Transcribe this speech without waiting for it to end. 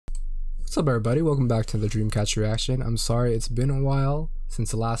What's up everybody, welcome back to the Dreamcatcher reaction. I'm sorry it's been a while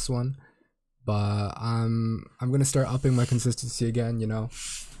since the last one, but I'm gonna start upping my consistency again, you know,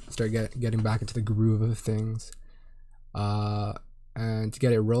 start getting back into the groove of things. And to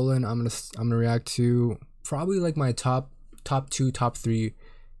get it rolling, I'm gonna react to probably like my top 2, top 3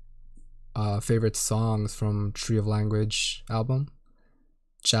 favorite songs from Tree of Language album.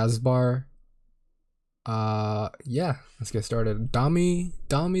 Jazz Bar. Yeah, let's get started.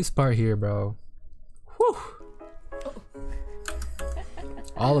 Dami's part here, bro. Whew.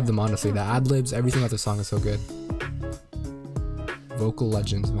 All of them, honestly. The ad-libs, everything about the song is so good. Vocal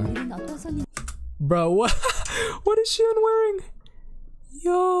legends, man. Bro, what is Shin wearing?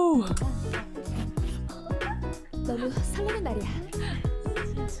 Yo!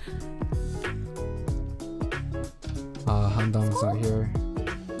 Handang's not here.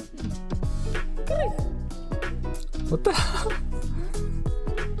 What the hell?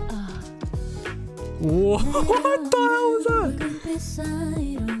 What the hell was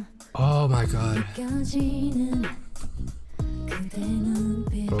that? Oh my god.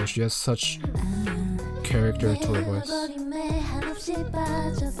 Bro, she has such character to her voice.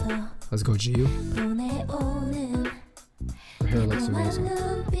 Let's go, Jiu. Her hair looks amazing.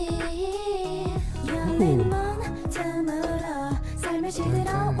 Ooh.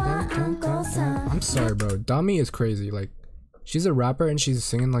 I'm sorry, bro. Dami is crazy. Like, she's a rapper and she's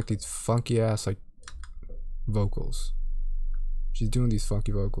singing like these funky ass like vocals. She's doing these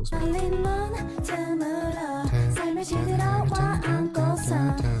funky vocals, man.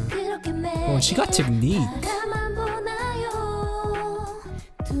 Oh, and she got technique.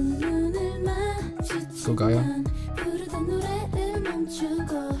 Go Gaia.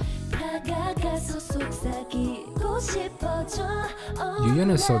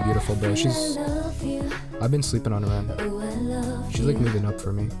 Yuyeon is so beautiful, bro. I've been sleeping on her, man. She's like moving up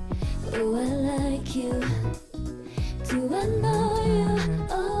for me.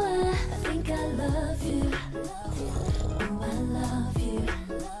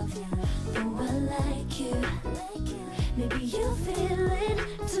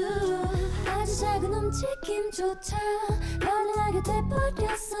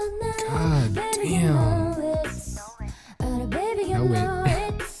 God damn. No wait.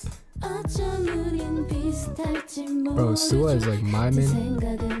 Bro, Sua is like miming.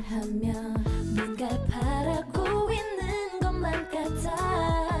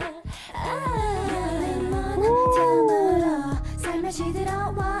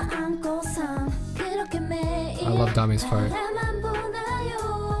 I love Dami's part.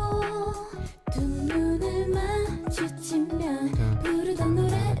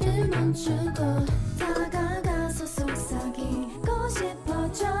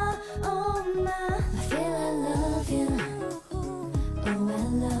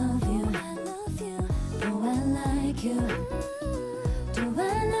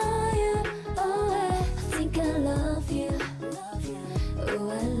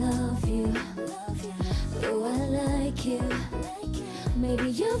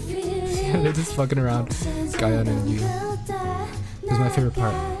 Yeah, they're just fucking around. Gaia and you. This is my favorite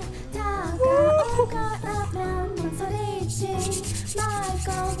part.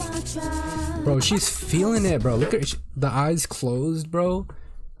 Bro, she's feeling it, bro. Look at the eyes closed, bro.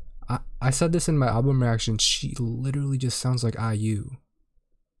 I said this in my album reaction. She literally just sounds like IU.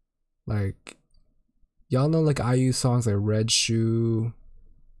 Like, y'all know like IU songs like Red Shoe.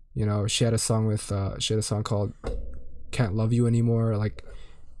 You know, she had a song with she had a song called Can't Love You Anymore. Like,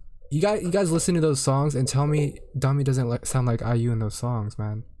 you guys listen to those songs and tell me Dami doesn't sound like IU in those songs,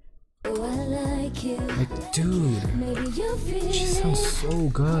 man. Like, dude, she sounds so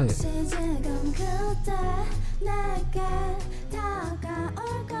good.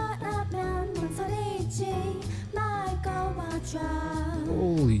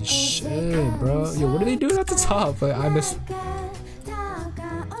 Holy shit, bro. Yo, what are they doing at the top? Like, I missed.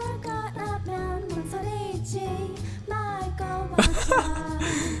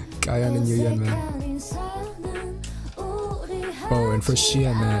 Gaia and Yuyeon, man. Bro, and for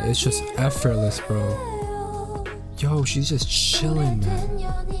Xian, man, it's just effortless, bro. Yo, she's just chilling, man.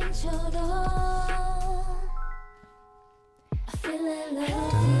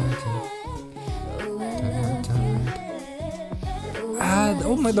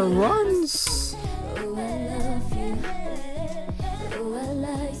 Oh my, the runs.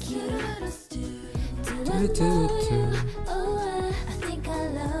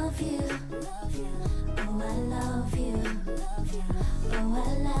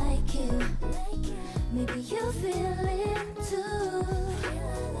 Maybe you feel it too.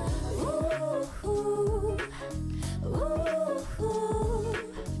 Ooh, ooh, ooh, ooh,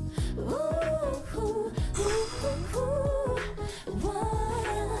 ooh.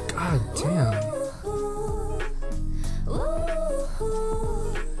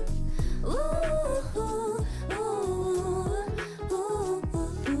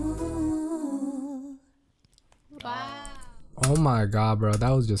 Oh my god, bro, that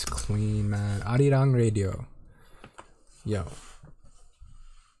was just clean, man. Arirang Radio. Yo.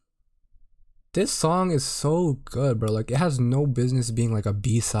 This song is so good, bro. Like, it has no business being like a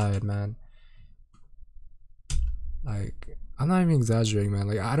B-side, man. Like, I'm not even exaggerating, man.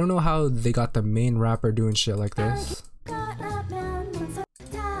 Like, I don't know how they got the main rapper doing shit like this.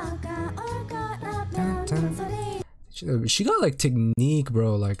 She got like technique,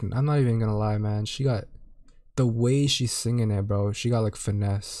 bro. Like, I'm not even gonna lie, man. She got the way she's singing it, bro. She got like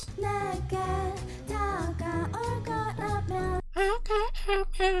finesse.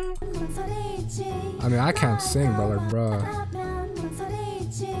 I mean, I can't sing, but like, bro.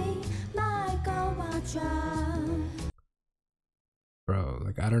 Bro,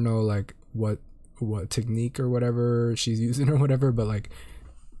 like, I don't know, like, what technique or whatever she's using or whatever, but like,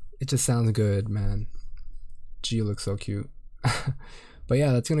 it just sounds good, man. G looks so cute. But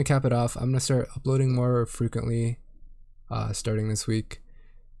yeah, that's gonna cap it off. I'm gonna start uploading more frequently, starting this week.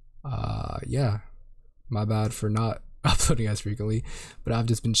 Yeah, my bad for not uploading as frequently, but I've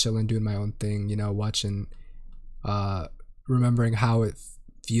just been chilling, doing my own thing, you know, watching, remembering how it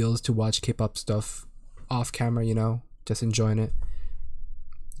feels to watch K-pop stuff off camera, you know, just enjoying it,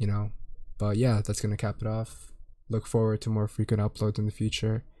 you know. But yeah, that's gonna cap it off. Look forward to more frequent uploads in the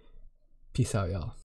future. Peace out, y'all.